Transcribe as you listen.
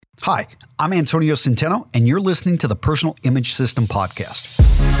Hi, I'm Antonio Centeno, and you're listening to the Personal Image System Podcast.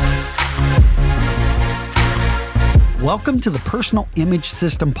 Welcome to the Personal Image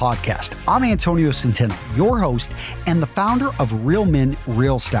System Podcast. I'm Antonio Centeno, your host and the founder of Real Men,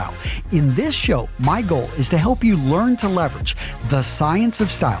 Real Style. In this show, my goal is to help you learn to leverage the science of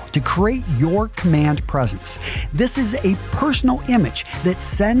style to create your command presence. This is a personal image that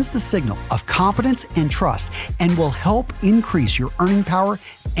sends the signal of confidence and trust and will help increase your earning power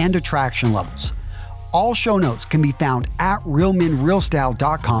and attraction levels. All show notes can be found at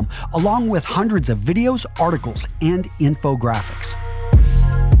realmenrealstyle.com, along with hundreds of videos, articles, and infographics.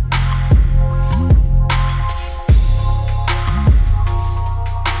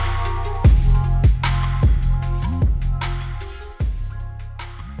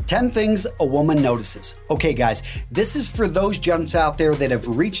 Ten things a woman notices. Okay, guys, this is for those gents out there that have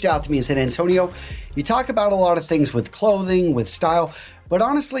reached out to me and said, Antonio, you talk about a lot of things with clothing, with style, but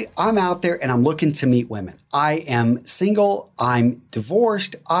honestly, I'm out there and I'm looking to meet women. I am single, I'm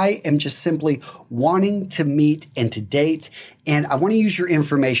divorced, I am just simply wanting to meet and to date, and I want to use your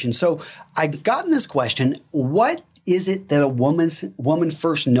information. So I've gotten this question, what is it that a woman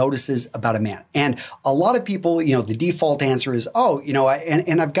first notices about a man? And a lot of people, the default answer is,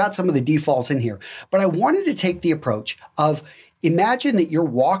 and I've got some of the defaults in here, but I wanted to take the approach of, imagine that you're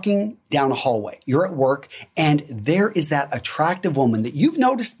walking down a hallway, you're at work, and there is that attractive woman that you've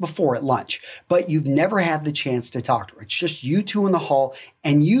noticed before at lunch, but you've never had the chance to talk to her. It's just you two in the hall,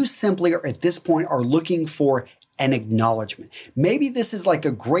 and you simply are at this point are looking for an acknowledgement. Maybe this is like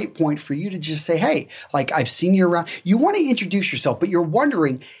a great point for you to just say, hey, like I've seen you around. You want to introduce yourself, but you're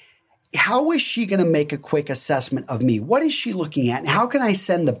wondering, how is she going to make a quick assessment of me? What is she looking at? And how can I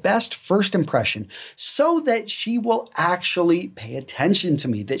send the best first impression so that she will actually pay attention to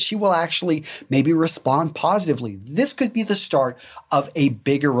me, that she will actually maybe respond positively? This could be the start of a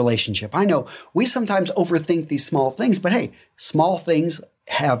bigger relationship. I know we sometimes overthink these small things, but hey, small things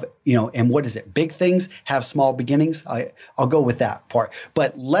have, and what is it? Big things have small beginnings. I'll go with that part.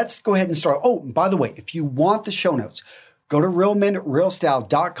 But let's go ahead and start. Oh, by the way, if you want the show notes, go to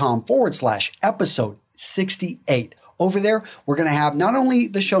realmenrealstyle.com/episode 68. Over there, we're going to have not only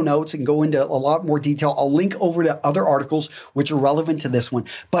the show notes and go into a lot more detail. I'll link over to other articles which are relevant to this one.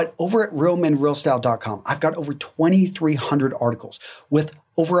 But over at realmenrealstyle.com, I've got over 2,300 articles with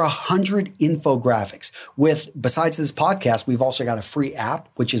over 100 infographics. Besides this podcast, we've also got a free app,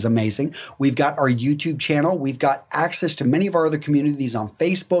 which is amazing. We've got our YouTube channel. We've got access to many of our other communities on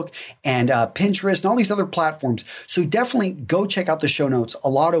Facebook and Pinterest and all these other platforms. So definitely go check out the show notes, a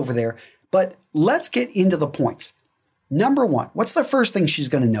lot over there. But let's get into the points. Number one, what's the first thing she's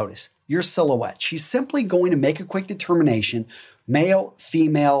going to notice? Your silhouette. She's simply going to make a quick determination, male,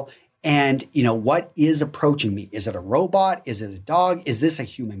 female, and what is approaching me? Is it a robot? Is it a dog? Is this a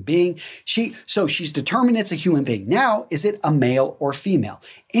human being? So she's determined it's a human being. Now, is it a male or female?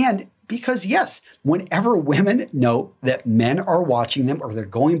 And because yes, whenever women know that men are watching them or they're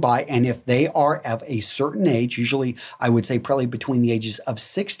going by, and if they are of a certain age, usually I would say probably between the ages of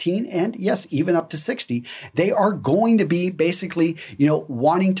 16 and yes, even up to 60, they are going to be basically,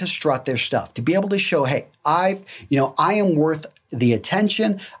 wanting to strut their stuff, to be able to show, hey, I am worth the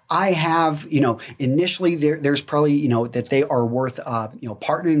attention. I have, initially there's probably, that they are worth,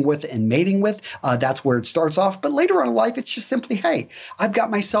 partnering with and mating with. That's where it starts off. But later on in life, it's just simply, hey, I've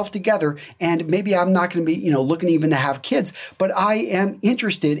got myself together and maybe I'm not going to be, looking even to have kids, but I am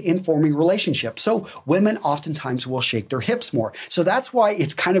interested in forming relationships. So women oftentimes will shake their hips more. So that's why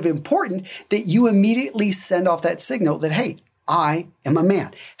it's kind of important that you immediately send off that signal that, hey, I am a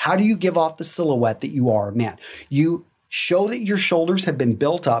man. How do you give off the silhouette that you are a man? You show that your shoulders have been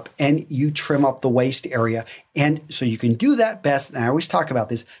built up and you trim up the waist area. And so you can do that best, and I always talk about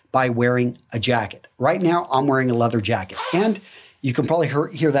this, by wearing a jacket. Right now, I'm wearing a leather jacket. And you can probably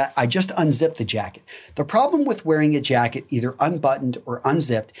hear that I just unzipped the jacket. The problem with wearing a jacket, either unbuttoned or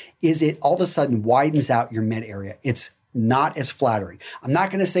unzipped, is it all of a sudden widens out your mid area. It's not as flattering. I'm not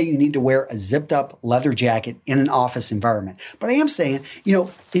going to say you need to wear a zipped up leather jacket in an office environment, but I am saying,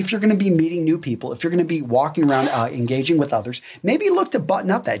 if you're going to be meeting new people, if you're going to be walking around, engaging with others, maybe look to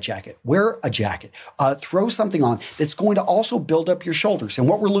button up that jacket, wear a jacket, throw something on that's going to also build up your shoulders. And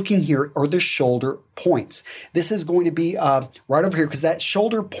what we're looking here are the shoulder points. This is going to be right over here because that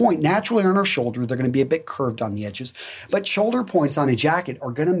shoulder point, naturally on our shoulder, they're going to be a bit curved on the edges, but shoulder points on a jacket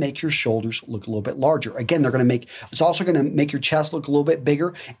are going to make your shoulders look a little bit larger. Again, it's also going to make your chest look a little bit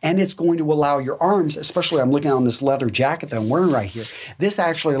bigger, and it's going to allow your arms, especially I'm looking on this leather jacket that I'm wearing right here, this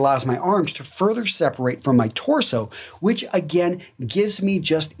actually allows my arms to further separate from my torso, which again gives me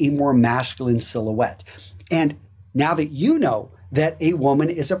just a more masculine silhouette. And now that you know that a woman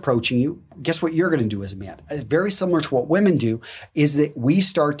is approaching you, guess what you're going to do as a man? Very similar to what women do is that we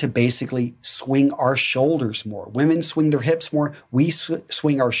start to basically swing our shoulders more. Women swing their hips more. We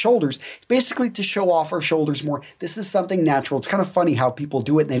swing our shoulders basically to show off our shoulders more. This is something natural. It's kind of funny how people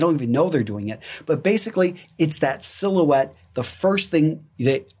do it and they don't even know they're doing it. But basically, it's that silhouette, the first thing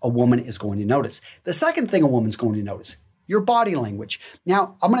that a woman is going to notice. The second thing a woman's going to notice, your body language.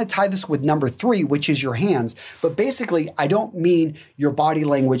 Now, I'm going to tie this with number 3, which is your hands. But basically, I don't mean your body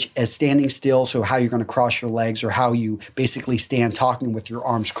language as standing still, so how you're going to cross your legs or how you basically stand talking with your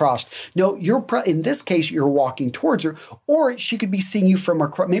arms crossed. No, in this case, you're walking towards her, or she could be seeing you from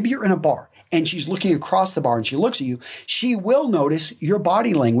across. Maybe you're in a bar and she's looking across the bar and she looks at you. She will notice your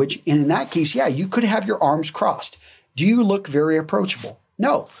body language. And in that case, yeah, you could have your arms crossed. Do you look very approachable?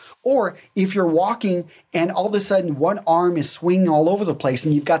 No. Or if you're walking and all of a sudden one arm is swinging all over the place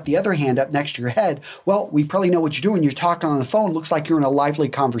and you've got the other hand up next to your head, well, we probably know what you're doing. You're talking on the phone. Looks like you're in a lively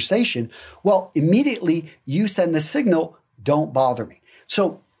conversation. Well, immediately you send the signal, don't bother me.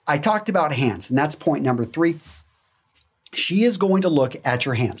 So I talked about hands, and that's point number 3. She is going to look at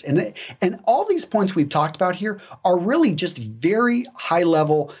your hands. And all these points we've talked about here are really just very high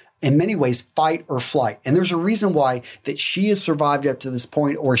level, in many ways, fight or flight. And there's a reason why that she has survived up to this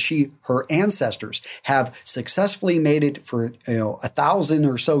point, or her ancestors have successfully made it for 1,000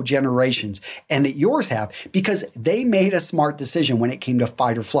 or so generations, and that yours have, because they made a smart decision when it came to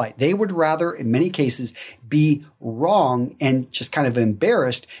fight or flight. They would rather, in many cases, be wrong and just kind of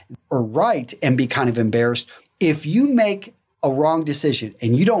embarrassed, or right and be kind of embarrassed. If you make a wrong decision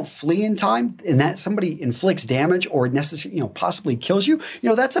and you don't flee in time, and that somebody inflicts damage or possibly kills you,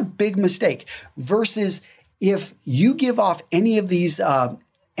 that's a big mistake. Versus if you give off any of these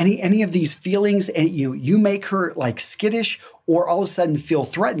any of these feelings and you make her like skittish or all of a sudden feel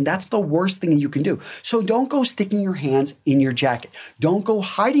threatened, that's the worst thing you can do. So don't go sticking your hands in your jacket. Don't go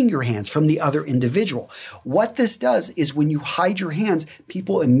hiding your hands from the other individual. What this does is when you hide your hands,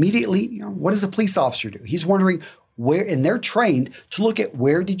 people immediately, what does a police officer do? He's wondering where, and they're trained to look at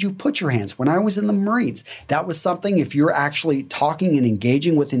where did you put your hands. When I was in the Marines, that was something, if you're actually talking and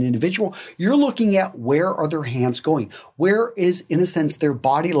engaging with an individual, you're looking at where are their hands going? Where is, in a sense, their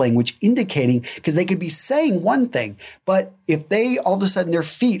body language indicating, because they could be saying one thing, but if they all of a sudden their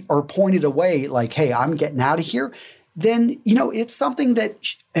feet are pointed away like, hey, I'm getting out of here, then, it's something that,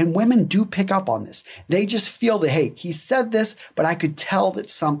 and women do pick up on this. They just feel that, hey, he said this, but I could tell that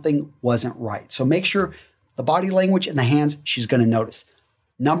something wasn't right. So make sure the body language and the hands, she's going to notice.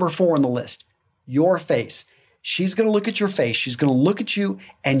 Number 4 on the list, your face. She's going to look at your face. She's going to look at you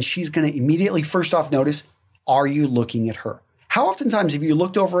and she's going to immediately first off notice, are you looking at her? How oftentimes have you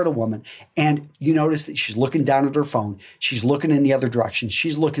looked over at a woman and you notice that she's looking down at her phone, she's looking in the other direction,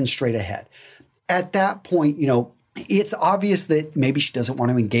 she's looking straight ahead? At that point, it's obvious that maybe she doesn't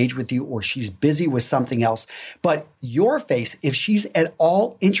want to engage with you or she's busy with something else. But your face, if she's at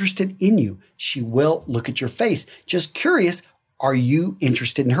all interested in you, she will look at your face. Just curious, are you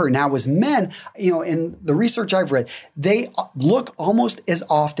interested in her? Now, as men, in the research I've read, they look almost as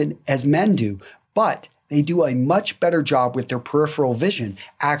often as men do, but they do a much better job with their peripheral vision,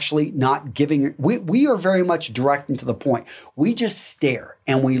 actually not giving. We are very much direct and to the point. We just stare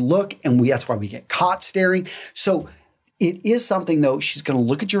and we look and that's why we get caught staring. So it is something though, she's going to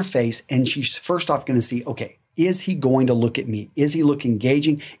look at your face and she's first off going to see, okay, is he going to look at me? Is he look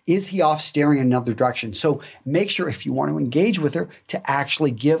engaging? Is he off staring in another direction? So make sure if you want to engage with her to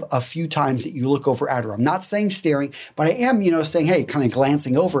actually give a few times that you look over at her. I'm not saying staring, but I am, saying, hey, kind of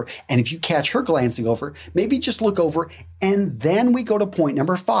glancing over. And if you catch her glancing over, maybe just look over. And then we go to point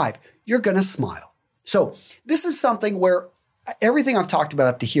number 5. You're going to smile. So this is something where everything I've talked about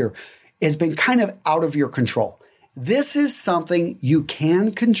up to here has been kind of out of your control. This is something you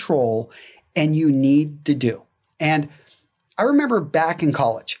can control and you need to do. And I remember back in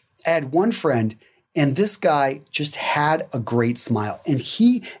college, I had one friend and this guy just had a great smile. And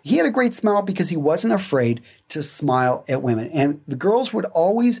he had a great smile because he wasn't afraid to smile at women. And the girls would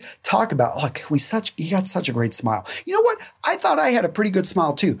always talk about, look, he got such a great smile. You know what? I thought I had a pretty good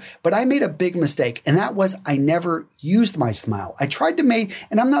smile too, but I made a big mistake. And that was I never used my smile. I tried to make,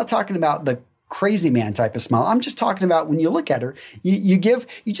 and I'm not talking about the crazy man type of smile. I'm just talking about when you look at her, you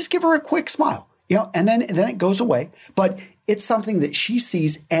just give her a quick smile, and then it goes away. But it's something that she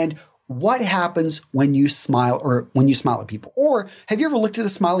sees. And what happens when you smile or when you smile at people? Or have you ever looked at a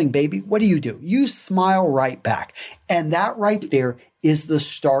smiling baby? What do? You smile right back. And that right there is the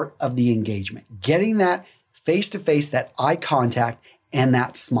start of the engagement, getting that face to face, that eye contact and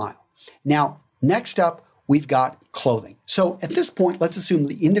that smile. Now, next up, we've got clothing. So at this point, let's assume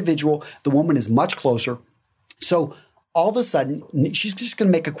the woman is much closer. So all of a sudden, she's just going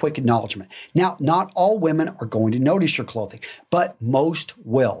to make a quick acknowledgement. Now, not all women are going to notice your clothing, but most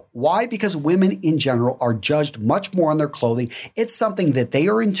will. Why? Because women in general are judged much more on their clothing. It's something that they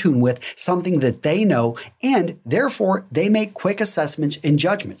are in tune with, something that they know, and therefore they make quick assessments and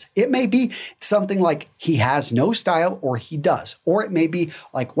judgments. It may be something like he has no style or he does, or it may be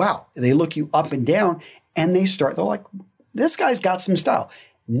like, wow, they look you up and down and they're like, this guy's got some style.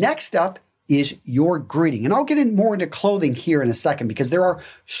 Next up is your greeting. And I'll get in more into clothing here in a second because there are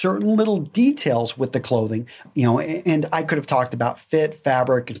certain little details with the clothing, and I could have talked about fit,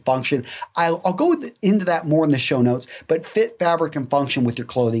 fabric, and function. I'll go into that more in the show notes, but fit, fabric, and function with your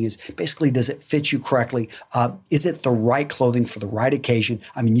clothing is basically, does it fit you correctly? Is it the right clothing for the right occasion?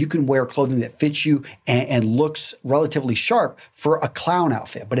 I mean, you can wear clothing that fits you and looks relatively sharp for a clown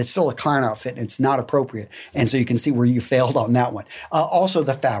outfit, but it's still a clown outfit and it's not appropriate. And so you can see where you failed on that one. Also,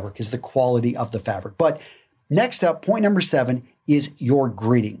 the fabric is the quality of the fabric. But next up, point number 7 is your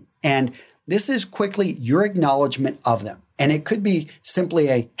greeting. And this is quickly your acknowledgement of them. And it could be simply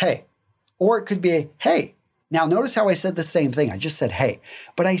a hey, or it could be a hey. Now, notice how I said the same thing. I just said hey,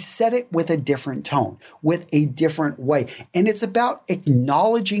 but I said it with a different tone, with a different way. And it's about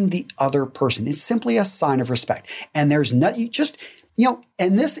acknowledging the other person. It's simply a sign of respect. And there's not,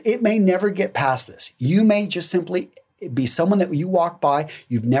 and this, it may never get past this. You may just simply be someone that you walk by,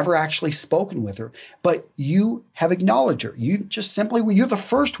 you've never actually spoken with her, but you have acknowledged her. You just simply, you're the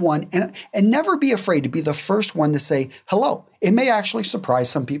first one, and never be afraid to be the first one to say hello. It may actually surprise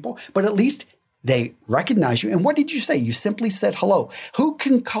some people, but at least they recognize you. And what did you say? You simply said hello. Who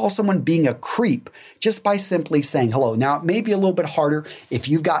can call someone being a creep just by simply saying hello? Now, it may be a little bit harder if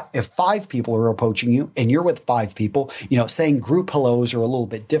 5 people are approaching you and you're with 5 people, saying group hellos are a little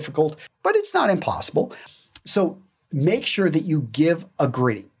bit difficult, but it's not impossible. So make sure that you give a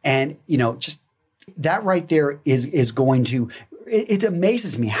greeting. And, just that right there is going to, it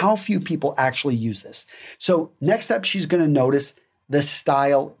amazes me how few people actually use this. So next up, she's going to notice the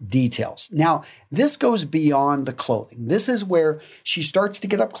style details. Now, this goes beyond the clothing. This is where she starts to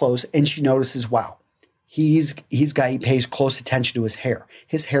get up close and she notices, wow, he pays close attention to his hair.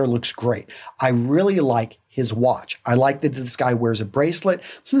 His hair looks great. I really like his watch. I like that this guy wears a bracelet.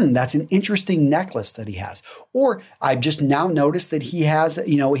 That's an interesting necklace that he has. Or I've just now noticed that he has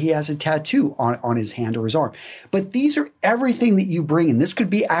a tattoo on his hand or his arm. But these are everything that you bring in. This could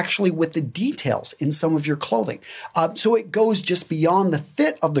be actually with the details in some of your clothing. So it goes just beyond the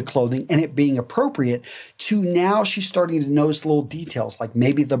fit of the clothing and it being appropriate to now she's starting to notice little details like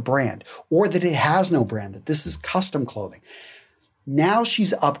maybe the brand or that it has no brand, that this is custom clothing. Now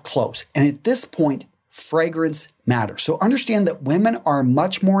she's up close. And at this point, fragrance matters. So understand that women are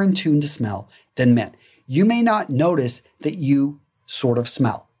much more in tune to smell than men. You may not notice that you sort of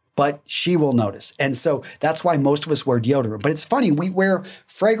smell, but she will notice. And so that's why most of us wear deodorant. But it's funny, we wear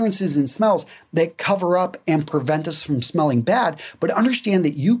fragrances and smells that cover up and prevent us from smelling bad. But understand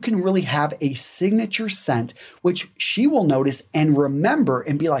that you can really have a signature scent, which she will notice and remember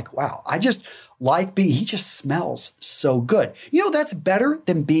and be like, wow, he just smells so good. That's better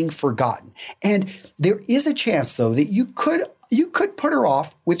than being forgotten. And there is a chance though that you could put her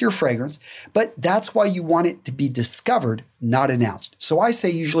off with your fragrance, but that's why you want it to be discovered, not announced. So I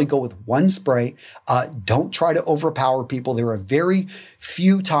say usually go with 1 spray. Don't try to overpower people. There are very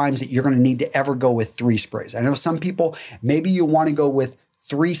few times that you're going to need to ever go with 3 sprays. I know some people, maybe you want to go with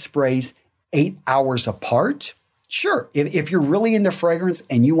 3 sprays 8 hours apart. Sure, if you're really into fragrance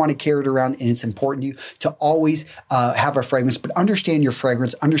and you want to carry it around and it's important to you to always have a fragrance, but understand your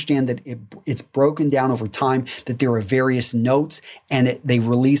fragrance, understand that it's broken down over time, that there are various notes and that they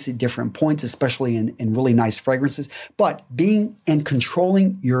release at different points, especially in really nice fragrances. But being and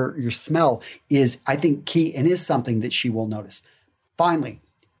controlling your smell is, I think, key and is something that she will notice. Finally,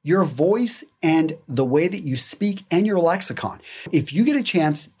 your voice and the way that you speak and your lexicon. If you get a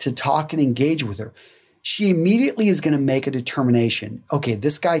chance to talk and engage with her, she immediately is going to make a determination. Okay,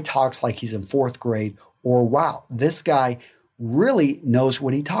 this guy talks like he's in 4th grade, or wow, this guy really knows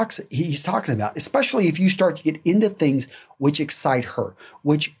what he's talking about, especially if you start to get into things which excite her,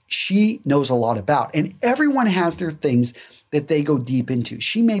 which she knows a lot about. And everyone has their things that they go deep into.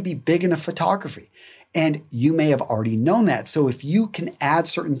 She may be big into photography. And you may have already known that. So if you can add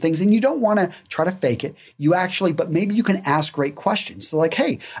certain things and you don't want to try to fake it, but maybe you can ask great questions. So like,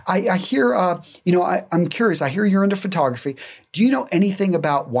 hey, I hear, I'm curious. I hear you're into photography. Do you know anything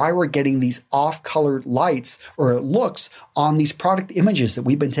about why we're getting these off-colored lights or looks on these product images that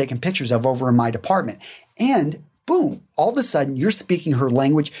we've been taking pictures of over in my department? And boom, all of a sudden you're speaking her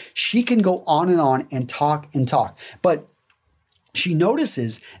language. She can go on and talk. But she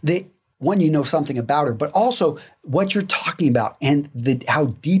notices that one, you know something about her, but also what you're talking about and how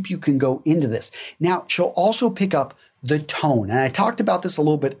deep you can go into this. Now, she'll also pick up the tone. And I talked about this a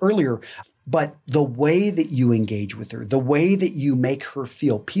little bit earlier, but the way that you engage with her, the way that you make her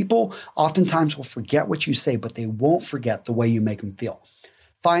feel. People oftentimes will forget what you say, but they won't forget the way you make them feel.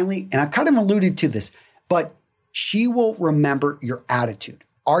 Finally, and I've kind of alluded to this, but she will remember your attitude.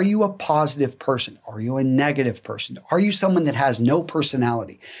 Are you a positive person? Are you a negative person? Are you someone that has no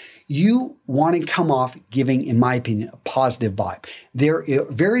personality? You want to come off giving, in my opinion, a positive vibe. There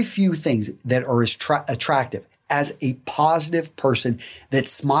are very few things that are as attractive as a positive person that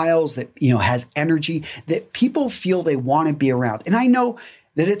smiles, that has energy, that people feel they want to be around. And I know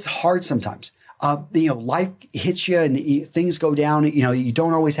that it's hard sometimes. Life hits you and things go down. You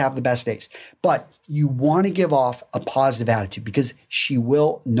don't always have the best days, but you want to give off a positive attitude because she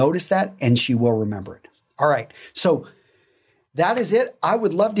will notice that and she will remember it. All right. So that is it. I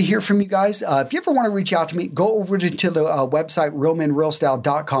would love to hear from you guys. If you ever want to reach out to me, go over to the website,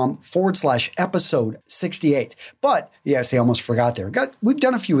 realmenrealstyle.com/episode 68. But yes, I almost forgot there. We've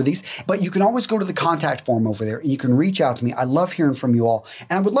done a few of these, but you can always go to the contact form over there and you can reach out to me. I love hearing from you all.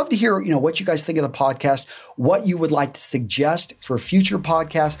 And I would love to hear, what you guys think of the podcast, what you would like to suggest for future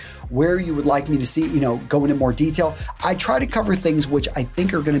podcasts, where you would like me to see, go into more detail. I try to cover things which I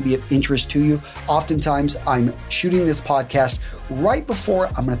think are going to be of interest to you. Oftentimes I'm shooting this podcast right before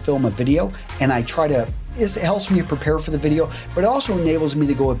I'm going to film a video, and it helps me prepare for the video, but it also enables me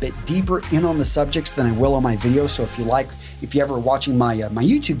to go a bit deeper in on the subjects than I will on my videos. So if you're ever watching my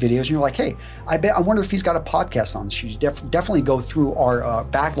YouTube videos and you're like, hey, I wonder if he's got a podcast on this, you should definitely go through our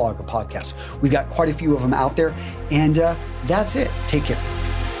backlog of podcasts. We've got quite a few of them out there, and that's it. Take care.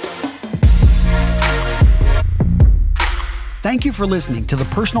 Thank you for listening to the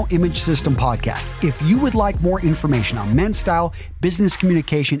Personal Image System Podcast. If you would like more information on men's style, business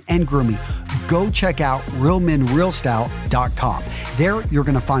communication, and grooming, go check out realmenrealstyle.com. There, you're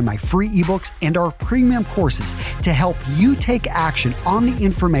going to find my free ebooks and our premium courses to help you take action on the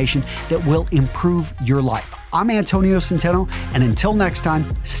information that will improve your life. I'm Antonio Centeno, and until next time,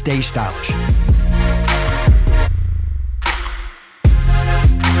 stay stylish.